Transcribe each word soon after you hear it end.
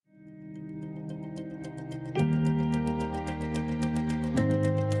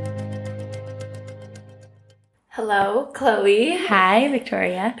Hello, Chloe. Hi,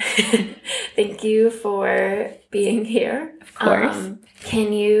 Victoria. Thank you for being here. Of course.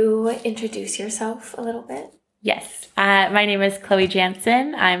 Can you introduce yourself a little bit? Yes. My name is Chloe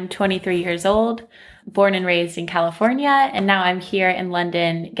Jansen. I'm 23 years old, born and raised in California, and now I'm here in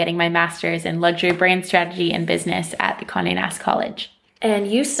London getting my master's in luxury brand strategy and business at the Condé Nast College. And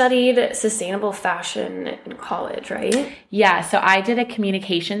you studied sustainable fashion in college, right? Yeah, so I did a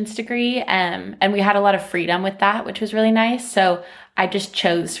communications degree, and we had a lot of freedom with that, which was really nice. So I just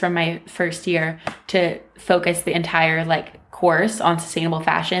chose from my first year to focus the entire course on sustainable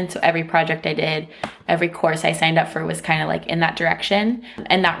fashion. So every project I did, every course I signed up for was kind of in that direction.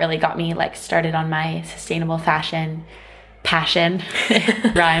 And that really got me started on my sustainable fashion passion.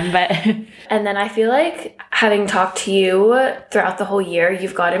 Rhyme, but And then I feel like having talked to you throughout the whole year,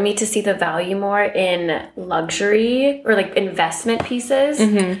 you've gotten me to see the value more in luxury or investment pieces.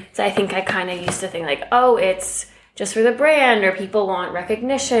 Mm-hmm. So I think I kind of used to think oh, it's just for the brand, or people want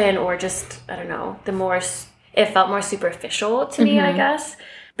recognition, or just, I don't know, it felt more superficial to me, I guess.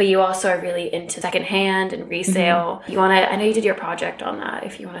 But you also are really into secondhand and resale. I know you did your project on that,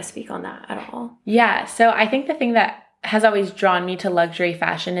 if you want to speak on that at all. Yeah, so I think the thing that has always drawn me to luxury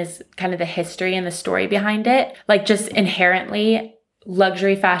fashion is kind of the history and the story behind it. Just inherently,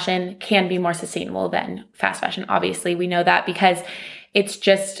 luxury fashion can be more sustainable than fast fashion. Obviously, we know that because it's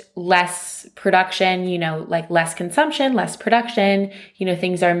just less production, less consumption, less production.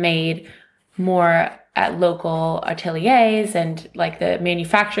 Things are made more at local ateliers, and the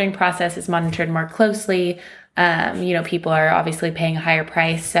manufacturing process is monitored more closely. People are obviously paying a higher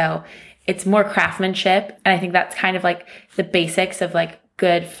price. So it's more craftsmanship. And I think that's kind of the basics of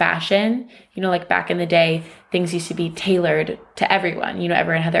good fashion. Back in the day, things used to be tailored to everyone.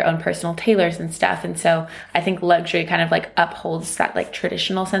 Everyone had their own personal tailors and stuff. And so I think luxury kind of upholds that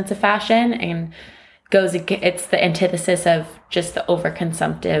traditional sense of fashion and it's the antithesis of just the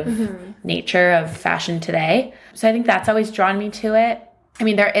overconsumptive nature of fashion today. So I think that's always drawn me to it. I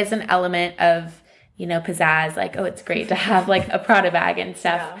mean, there is an element of, pizzazz, oh, it's great to have a Prada bag and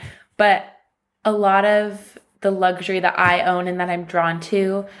stuff. Yeah. But a lot of the luxury that I own and that I'm drawn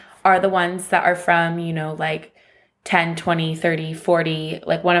to are the ones that are from, 10, 20, 30, 40.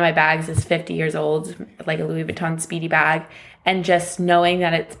 One of my bags is 50 years old, a Louis Vuitton Speedy bag. And just knowing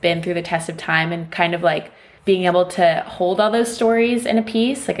that it's been through the test of time and kind of being able to hold all those stories in a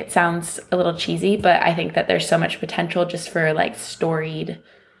piece. It sounds a little cheesy, but I think that there's so much potential just for storied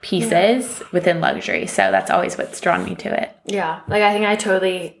pieces within luxury. So that's always what's drawn me to it. Yeah. I think I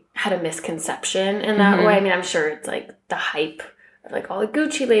totally had a misconception in that way. I mean, I'm sure it's the hype of all the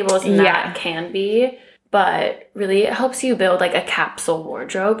Gucci labels and that can be, but really it helps you build a capsule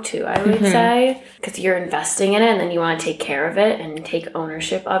wardrobe too, I would say, because you're investing in it and then you want to take care of it and take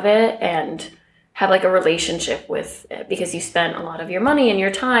ownership of it and have a relationship with it because you spent a lot of your money and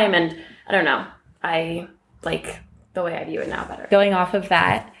your time. And I don't know, I like the way I view it now better. Going off of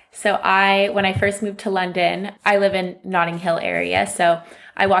that, so when I first moved to London, I live in Notting Hill area. So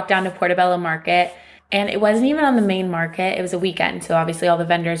I walked down to Portobello Market, and it wasn't even on the main market. It was a weekend. So obviously all the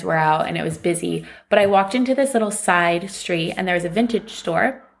vendors were out and it was busy. But I walked into this little side street and there was a vintage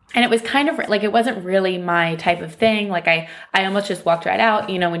store. And it was kind of it wasn't really my type of thing. I almost just walked right out,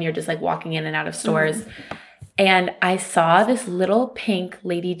 when you're just walking in and out of stores. And I saw this little pink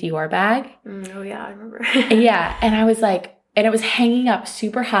Lady Dior bag. Oh yeah, I remember. Yeah. And I was and it was hanging up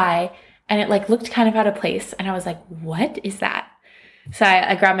super high and it looked kind of out of place. And I was what is that? So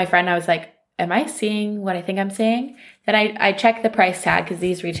I grabbed my friend and I was am I seeing what I think I'm seeing? Then I checked the price tag because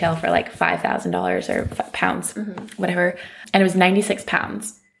these retail for $5,000 or pounds, whatever. And it was 96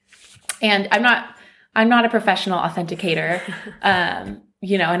 pounds. And I'm not a professional authenticator,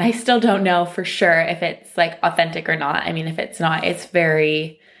 and I still don't know for sure if it's authentic or not. I mean, if it's not, it's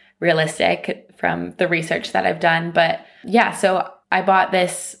very realistic from the research that I've done. But yeah, so I bought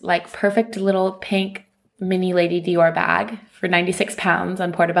this perfect little pink mini Lady Dior bag for 96 pounds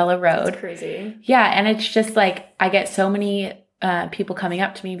on Portobello Road. That's crazy. Yeah. And it's just I get so many people coming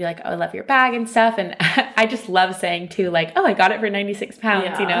up to me and be oh, I love your bag and stuff. And I just love saying too, oh, I got it for 96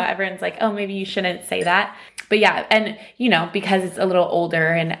 pounds. Yeah. Everyone's oh, maybe you shouldn't say that. But yeah. And, because it's a little older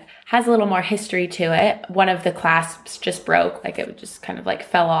and has a little more history to it, one of the clasps just broke. It just kind of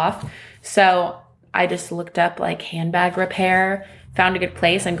fell off. So I just looked up handbag repair, found a good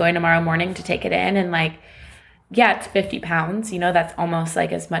place. I'm going tomorrow morning to take it in and yeah, it's 50 pounds. That's almost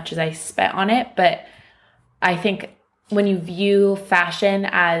as much as I spent on it. But I think when you view fashion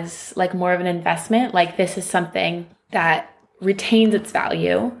as more of an investment, this is something that retains its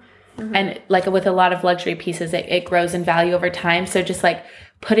value. And with a lot of luxury pieces, it grows in value over time. So just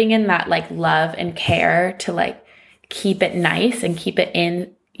putting in that love and care to keep it nice and keep it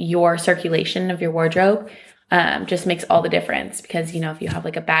in your circulation of your wardrobe just makes all the difference. Because, you know, if you have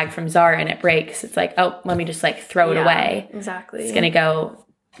like a bag from Zara and it breaks, it's like, oh, let me just like throw it away. Exactly. It's going to go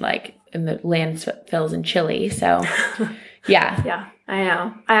like in the landfills in Chile. So yeah. Yeah, I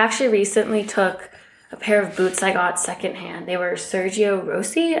know. I actually recently took a pair of boots I got secondhand. They were Sergio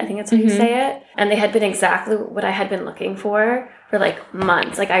Rossi, I think that's how you say it. And they had been exactly what I had been looking for like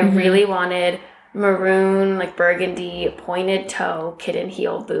months. Like I really wanted maroon, like burgundy, pointed toe, kitten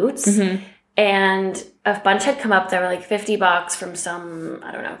heel boots. And a bunch had come up that were like $50 from some,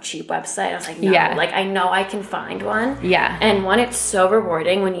 I don't know, cheap website. I was like, no, like I know I can find one. Yeah. And one, it's so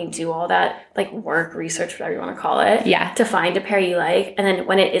rewarding when you do all that like work, research, whatever you want to call it. Yeah. To find a pair you like. And then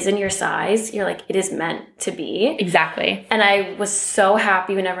when it is in your size, you're like, it is meant to be. Exactly. And I was so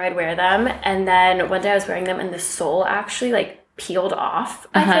happy whenever I'd wear them. And then one day I was wearing them and the sole actually like peeled off,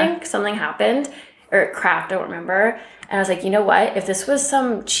 I think. Something happened. Or it cracked, I don't remember. And I was like, you know what? If this was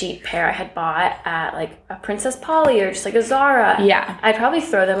some cheap pair I had bought at like a Princess Polly or just like a Zara, I'd probably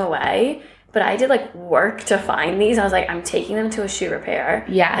throw them away. But I did like work to find these. I was like, I'm taking them to a shoe repair.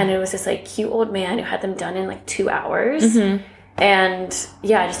 Yeah. And it was this like cute old man who had them done in like 2 hours. And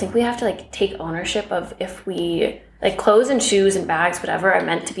yeah, I just think we have to like take ownership of if we like clothes and shoes and bags, whatever, are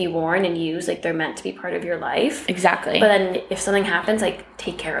meant to be worn and used. Like they're meant to be part of your life. Exactly. But then if something happens, like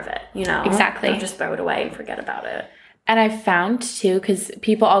take care of it, you know? Exactly. Don't just throw it away and forget about it. And I've found too, because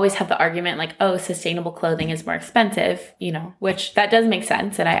people always have the argument like, oh, sustainable clothing is more expensive, you know, which that does make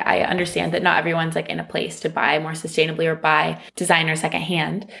sense. And I understand that not everyone's like in a place to buy more sustainably or buy designer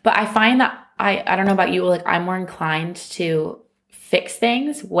secondhand. But I find that I don't know about you, like I'm more inclined to fix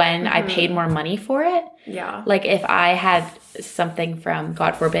things when I paid more money for it. Yeah. Like if I had something from,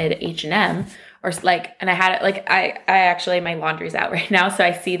 God forbid, H&M or like, and I had it like, I actually, my laundry's out right now. So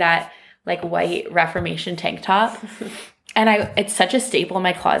I see that like white Reformation tank top. And it's such a staple in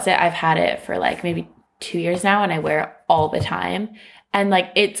my closet. I've had it for like maybe 2 years now and I wear it all the time. And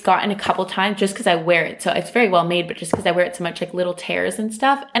like it's gotten a couple times just because I wear it. So it's very well made, but just because I wear it so much, like little tears and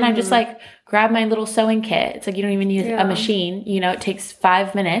stuff. And I'm just like, grab my little sewing kit. It's like you don't even need a machine. You know, it takes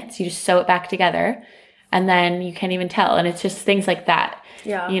 5 minutes. You just sew it back together and then you can't even tell. And it's just things like that.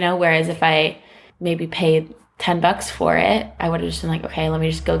 Yeah. You know, whereas if I maybe paid $10 for it, I would have just been like, okay, let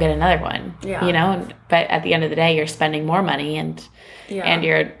me just go get another one. Yeah. You know, but at the end of the day, you're spending more money and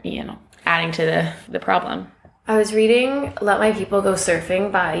you're, you know, adding to the problem. I was reading Let My People Go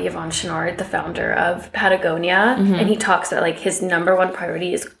Surfing by Yvon Chouinard, the founder of Patagonia. And he talks about like his number one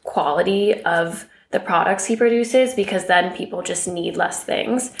priority is quality of the products he produces because then people just need less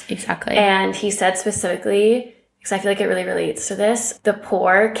things. Exactly. And he said specifically, because I feel like it really relates to this, the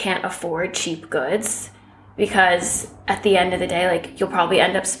poor can't afford cheap goods because at the end of the day, like you'll probably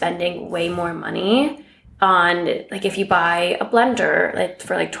end up spending way more money on like if you buy a blender like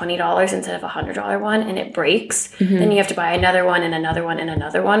for like $20 instead of $100 one and it breaks, then you have to buy another one and another one and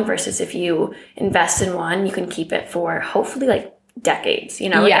another one versus if you invest in one, you can keep it for hopefully like decades, you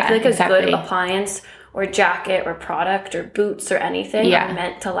know? Like, I feel like a good appliance or jacket or product or boots or anything are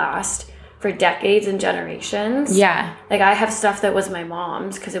meant to last for decades and generations. Yeah. Like I have stuff that was my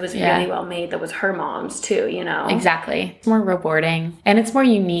mom's because it was really well made that was her mom's too, you know? Exactly. It's more rewarding and it's more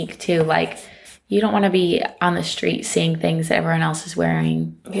unique too. Like you don't want to be on the street seeing things that everyone else is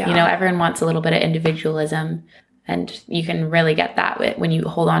wearing. Yeah. You know, everyone wants a little bit of individualism and you can really get that when you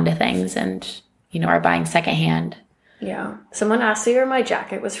hold on to things and, you know, are buying secondhand. Yeah. Someone asked me where my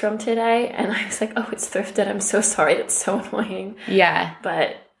jacket was from today and I was like, oh, it's thrifted. I'm so sorry. That's so annoying. Yeah.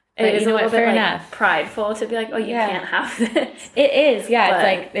 But it is a little bit like prideful to be like, oh, you can't have this. It is. Yeah. But it's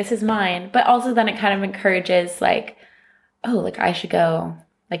like, this is mine. But also then it kind of encourages like, oh, like I should go.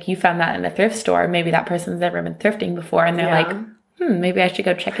 Like you found that in a thrift store. Maybe that person's never been thrifting before. And they're like, maybe I should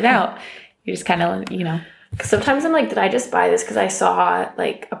go check it out. You just kind of, you know. Sometimes I'm like, did I just buy this because I saw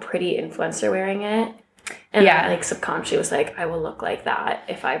like a pretty influencer wearing it? And I like subconsciously was like, I will look like that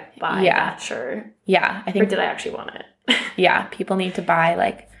if I buy that shirt. Yeah. I think. Or did I actually want it? Yeah. People need to buy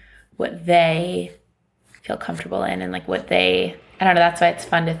like what they feel comfortable in and like what they, I don't know. That's why it's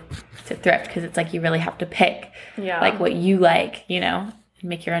fun to thrift because it's like you really have to pick like what you like, you know.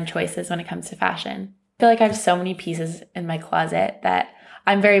 Make your own choices when it comes to fashion. I feel like I have so many pieces in my closet that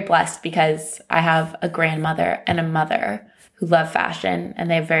I'm very blessed because I have a grandmother and a mother who love fashion and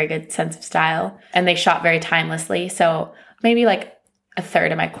they have very good sense of style and they shop very timelessly. So maybe like a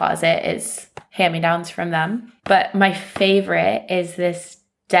third of my closet is hand-me-downs from them. But my favorite is this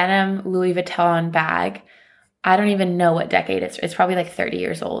denim Louis Vuitton bag. I don't even know what decade it's probably like 30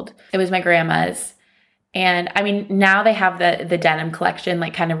 years old. It was my grandma's. And I mean, now they have the denim collection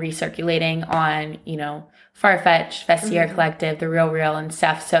like kind of recirculating on, you know, Farfetch, Vestiaire Collective, The Real Real and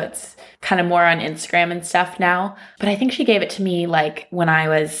stuff. So it's kind of more on Instagram and stuff now. But I think she gave it to me like when I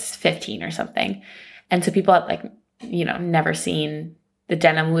was 15 or something. And so people had like, you know, never seen the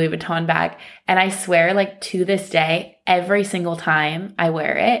denim Louis Vuitton bag. And I swear, like to this day, every single time I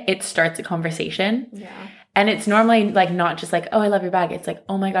wear it, it starts a conversation. Yeah. And it's normally like not just like, oh, I love your bag. It's like,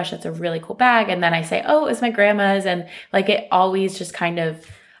 oh my gosh, that's a really cool bag. And then I say, oh, it's my grandma's. And like it always just kind of,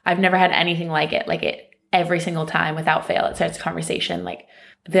 I've never had anything like it. Like it every single time without fail, it starts a conversation. Like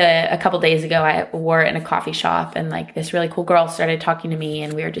a couple days ago, I wore it in a coffee shop and like this really cool girl started talking to me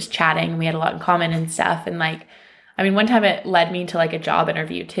and we were just chatting. We had a lot in common and stuff. And like, I mean, one time it led me to like a job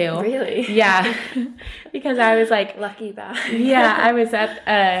interview too. Really? Yeah. Because I was like, lucky bag. Yeah, I was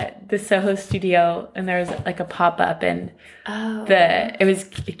at the Soho studio and there was like a pop-up and it was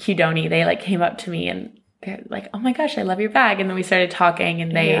Cudoni. They like came up to me and they're like, oh my gosh, I love your bag. And then we started talking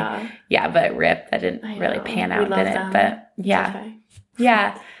and they, but RIP, that didn't really pan out, did it? Them. But yeah. Okay.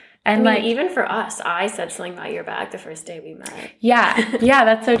 Yeah. And I mean, like even for us, I said something about your bag the first day we met. Yeah. Yeah,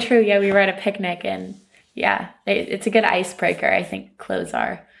 that's so true. Yeah, we were at a picnic and yeah, it's a good icebreaker, I think clothes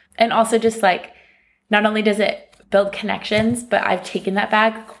are. And also just like, not only does it build connections, but I've taken that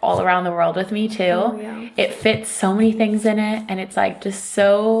bag all around the world with me too. Oh, yeah. It fits so many things in it and it's like just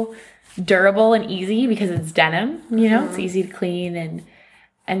so durable and easy because it's denim, you know, it's easy to clean.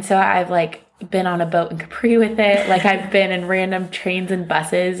 And so I've like been on a boat in Capri with it. Like I've been in random trains and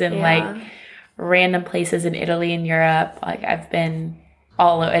buses and like random places in Italy and Europe. Like I've been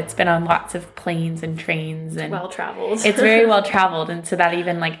it's been on lots of planes and trains and well-traveled. It's very well-traveled. And so that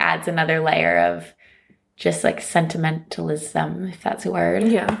even like adds another layer of just like sentimentalism, if that's a word.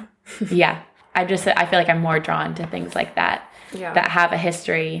 Yeah. Yeah. I feel like I'm more drawn to things like that, that have a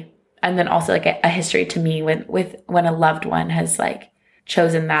history. And then also like a history to me with when a loved one has like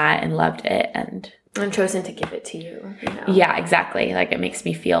chosen that and loved it and chosen to give it to you, you know? Yeah, exactly. Like it makes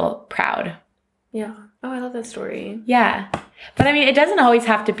me feel proud. Yeah. Oh, I love that story. Yeah. But I mean, it doesn't always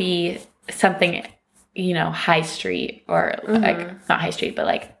have to be something, you know, high street or like not high street, but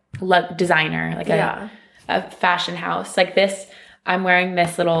like designer, like a fashion house like this. I'm wearing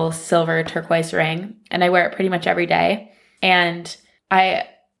this little silver turquoise ring and I wear it pretty much every day. And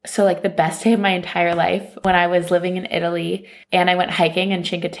so like the best day of my entire life when I was living in Italy and I went hiking in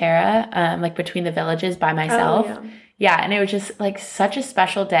Cinque Terre, like between the villages by myself. Oh, yeah. And it was just like such a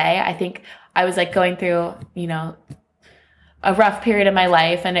special day. I think I was like going through, you know, a rough period of my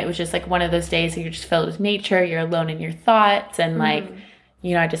life. And it was just like one of those days that you're just filled with nature. You're alone in your thoughts. And like,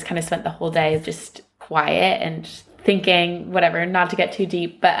 you know, I just kind of spent the whole day just quiet and thinking, whatever, not to get too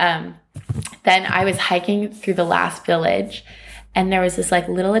deep. But then I was hiking through the last village and there was this like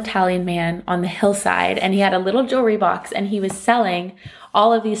little Italian man on the hillside and he had a little jewelry box and he was selling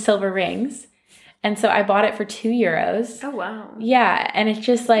all of these silver rings. And so I bought it for €2. Oh, wow. Yeah. And it's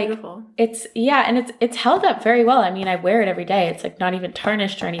just like, beautiful. And it's held up very well. I mean, I wear it every day. It's like not even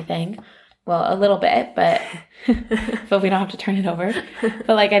tarnished or anything. Well, a little bit, but we don't have to turn it over.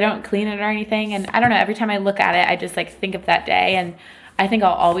 But like, I don't clean it or anything. And I don't know, every time I look at it, I just like think of that day. And I think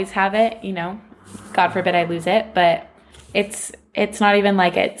I'll always have it, you know, God forbid I lose it. But it's not even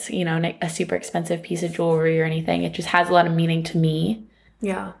like it's, you know, a super expensive piece of jewelry or anything. It just has a lot of meaning to me.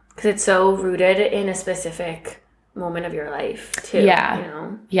 Yeah. Because it's so rooted in a specific moment of your life, too. Yeah. You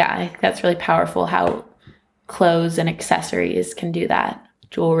know? Yeah, I think that's really powerful how clothes and accessories can do that.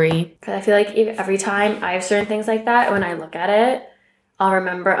 Jewelry. Because I feel like every time I have certain things like that, when I look at it, I'll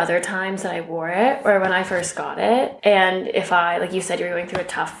remember other times that I wore it or when I first got it. And if I, like you said, you were going through a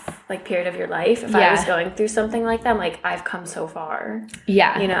tough like period of your life. If I was going through something like that, I'm like, I've come so far.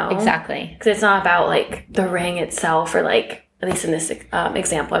 Yeah. You know? Exactly. Because it's not about like the ring itself or like, at least in this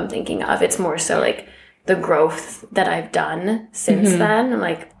example I'm thinking of, it's more so like the growth that I've done since then. I'm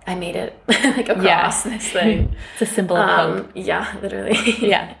like, I made it like across this thing. It's a symbol of hope. Yeah, literally.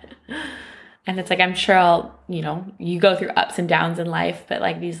 Yeah. And it's like, I'm sure I'll, you know, you go through ups and downs in life, but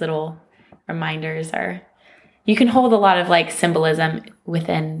like these little reminders you can hold a lot of like symbolism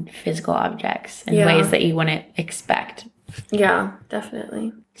within physical objects in ways that you wouldn't expect. Yeah,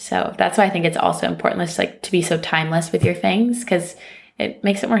 definitely. So that's why I think it's also important to be so timeless with your things because it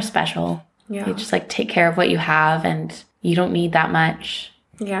makes it more special. Yeah. You just like take care of what you have and you don't need that much.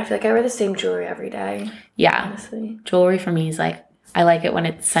 Yeah, I feel like I wear the same jewelry every day. Yeah. Honestly. Jewelry for me is like, I like it when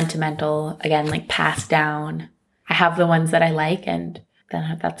it's sentimental, again, like passed down. I have the ones that I like and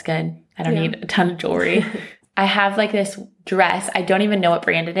then that's good. I don't need a ton of jewelry. I have like this dress. I don't even know what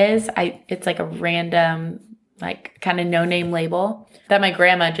brand it is. It's like a random, like kind of no-name label that my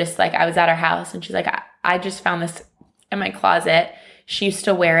grandma just like, I was at her house and she's like, I just found this in my closet. She used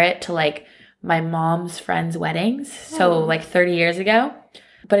to wear it to like my mom's friends' weddings. So like 30 years ago.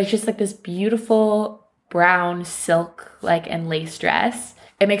 But it's just like this beautiful brown silk like and lace dress.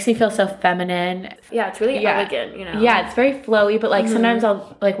 It makes me feel so feminine. Yeah, it's really elegant, you know. Yeah, it's very flowy, but like sometimes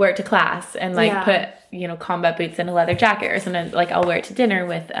I'll like wear it to class and like put, you know, combat boots and a leather jacket, or sometimes like I'll wear it to dinner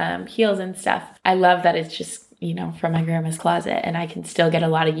with heels and stuff. I love that it's just, you know, from my grandma's closet and I can still get a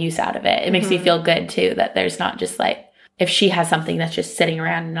lot of use out of it. It makes me feel good too, that there's not just like, if she has something that's just sitting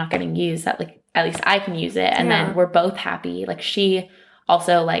around and not getting used, that like at least I can use it, and then we're both happy. Like she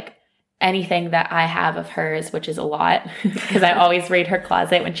also like anything that I have of hers, which is a lot, because I always raid her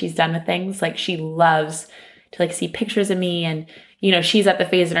closet when she's done with things. Like she loves to like see pictures of me, and you know, she's at the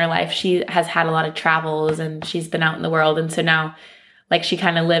phase in her life. She has had a lot of travels and she's been out in the world, and so now like she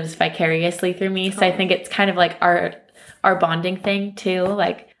kind of lives vicariously through me. So I think it's kind of like our bonding thing too.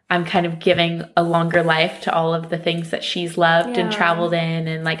 Like I'm kind of giving a longer life to all of the things that she's loved and traveled in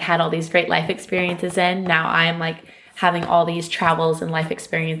and like had all these great life experiences in. Now I'm like having all these travels and life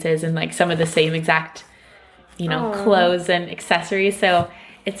experiences and like some of the same exact, you know, clothes and accessories. So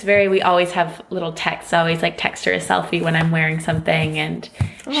it's very, we always have little texts. I always like text her a selfie when I'm wearing something, and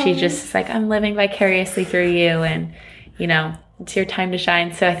she just like, I'm living vicariously through you, and you know, it's your time to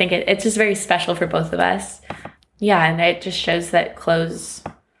shine. So I think it's just very special for both of us. Yeah. And it just shows that clothes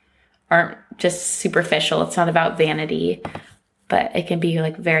aren't just superficial. It's not about vanity, but it can be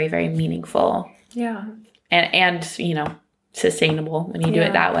like very, very meaningful. Yeah. And you know, sustainable when you do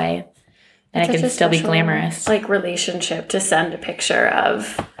it that way. And it can still be glamorous. Like relationship to send a picture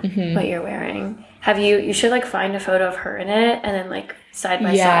of what you're wearing. You should like find a photo of her in it and then like side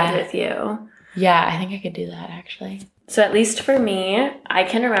by side with you. Yeah, I think I could do that actually. So at least for me, I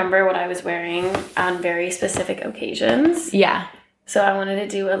can remember what I was wearing on very specific occasions. Yeah. So I wanted to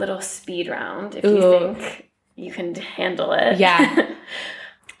do a little speed round if you think you can handle it. Yeah.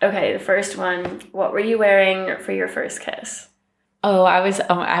 Okay, the first one. What were you wearing for your first kiss?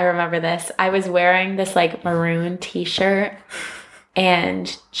 I remember this. I was wearing this like maroon t-shirt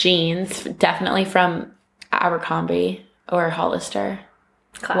and jeans, definitely from Abercrombie or Hollister.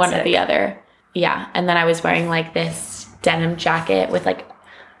 Classic. One or the other. Yeah. And then I was wearing like this denim jacket with like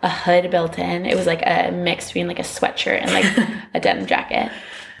a hood built in. It was like a mix between like a sweatshirt and like a denim jacket.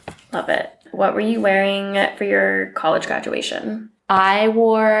 Love it. What were you wearing for your college graduation? I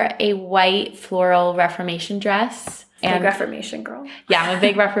wore a white floral Reformation dress. Big Reformation girl. Yeah, I'm a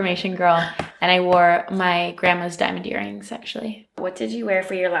big Reformation girl. And I wore my grandma's diamond earrings, actually. What did you wear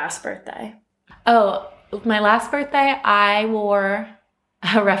for your last birthday? Oh, my last birthday, I wore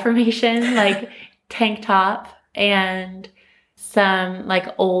a Reformation, like, tank top and some, like,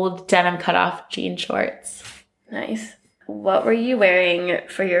 old denim cutoff jean shorts. Nice. What were you wearing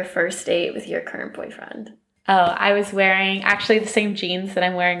for your first date with your current boyfriend? Oh, I was wearing actually the same jeans that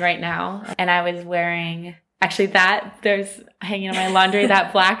I'm wearing right now. And I was wearing, actually there's hanging on my laundry,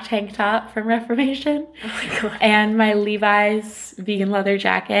 that black tank top from Reformation. Oh my God. And my Levi's vegan leather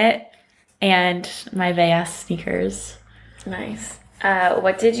jacket and my Veas sneakers. Nice.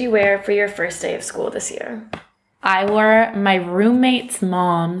 What did you wear for your first day of school this year? I wore my roommate's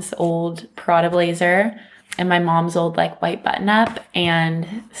mom's old Prada blazer and my mom's old like white button up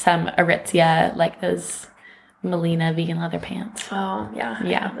and some Aritzia, like those Melina vegan leather pants. Oh, yeah.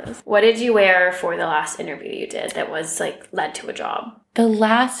 Yeah. What did you wear for the last interview you did that was like led to a job?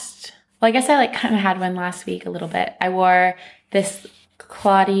 I guess I like kind of had one last week a little bit. I wore this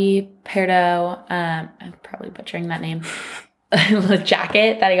Claudie Perdo, I'm probably butchering that name,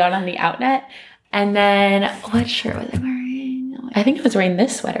 jacket that I got on the Outnet. And then what shirt was I wearing? I think I was wearing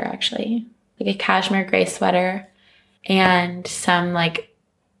this sweater actually, like a cashmere gray sweater and some like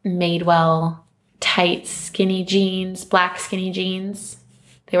Madewell tight skinny jeans, black skinny jeans.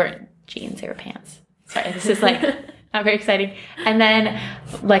 They weren't jeans, they were pants. Sorry, this is like not very exciting. And then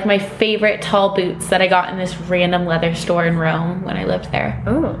like my favorite tall boots that I got in this random leather store in Rome when I lived there.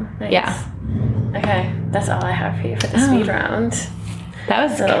 Oh, nice. Yeah. Okay, that's all I have for you for the speed round. That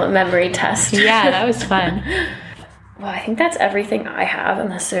was a little memory test. Yeah, that was fun. Well, I think that's everything I have,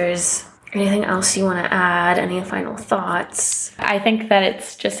 unless there's anything else you want to add, any final thoughts. I think that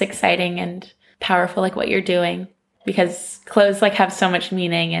it's just exciting and powerful, like what you're doing, because clothes like have so much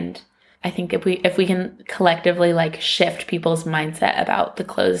meaning, and I think if we can collectively like shift people's mindset about the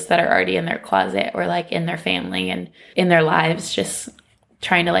clothes that are already in their closet or like in their family and in their lives, just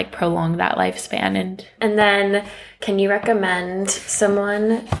trying to like prolong that lifespan. And then can you recommend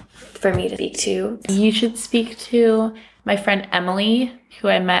someone for me to speak to? You should speak to my friend Emily, who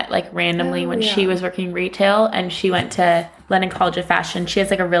I met like randomly when she was working retail, and she went to London College of Fashion. She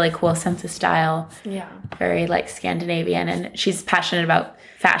has like a really cool sense of style. Yeah. Very like Scandinavian, and she's passionate about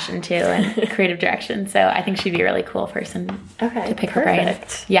fashion too and creative direction. So I think she'd be a really cool person to pick her brain.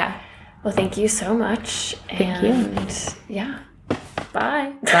 Yeah. Well, thank you so much. Thank you. Yeah.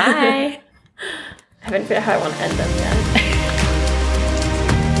 Bye. Bye. I haven't figured out how I want to end them yet.